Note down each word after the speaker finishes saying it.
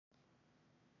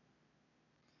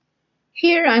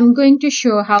Here I'm going to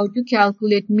show how to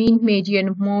calculate mean,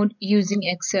 median, mode using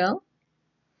Excel.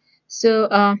 So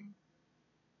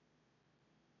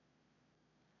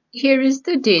here is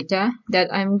the data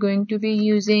that I'm going to be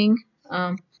using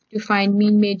to find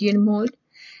mean, median, mode.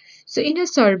 So in a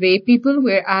survey, people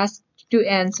were asked to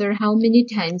answer how many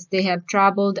times they have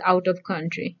traveled out of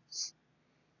country.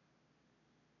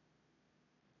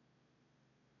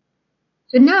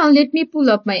 So now let me pull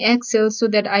up my Excel so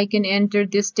that I can enter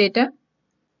this data.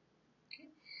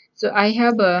 So I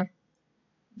have a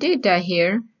data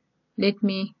here. Let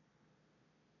me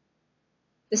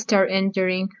start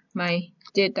entering my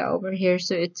data over here.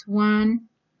 So it's 1,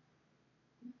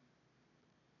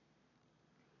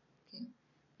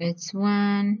 it's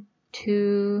 1,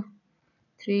 2,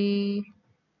 3,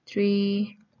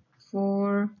 3,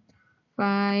 4,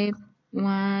 5,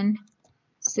 1,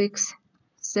 6,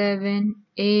 7,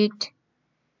 8,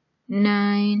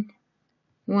 9,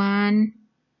 1,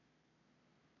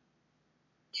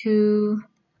 2,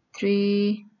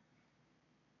 3,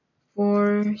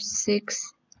 4,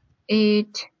 6,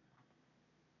 8,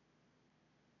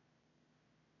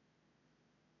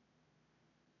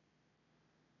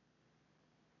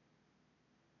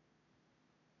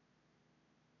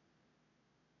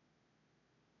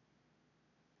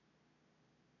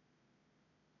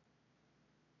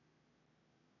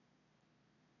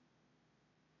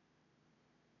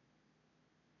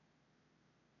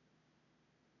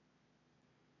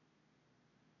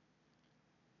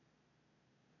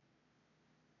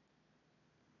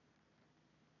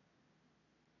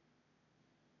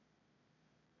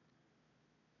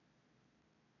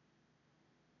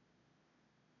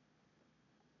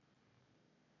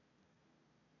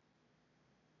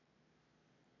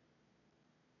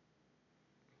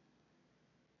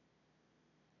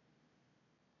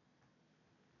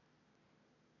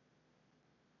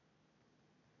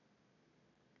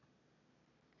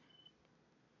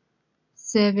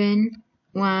 7,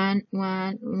 1,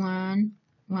 1, 1,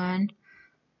 1,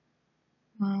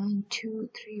 1, 2,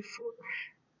 3, 4,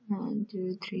 1,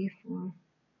 2, 3, 4,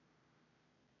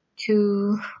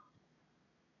 2,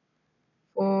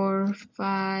 4,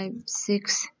 5,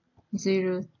 6,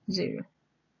 0, 0.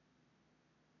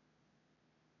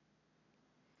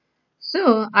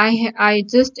 So I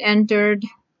just entered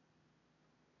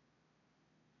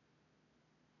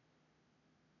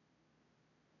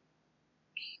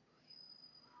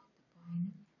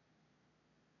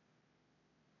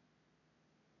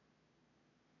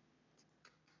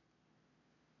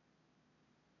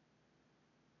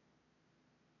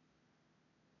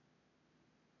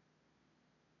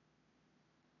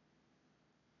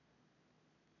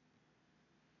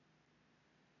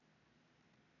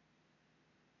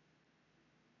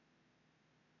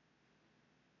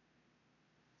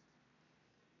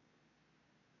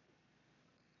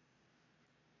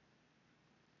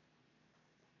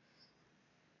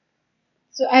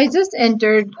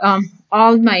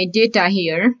all my data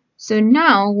here. So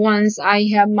now once I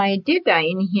have my data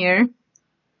in here,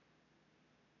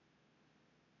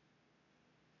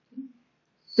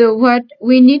 so what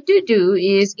we need to do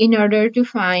is, in order to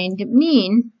find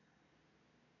mean,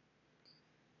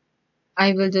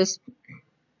 I will just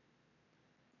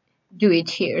do it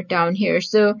here, down here.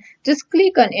 So just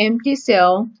click on empty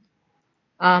cell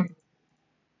on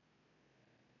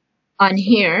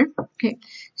here. Okay.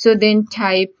 So then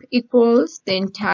type equals, then type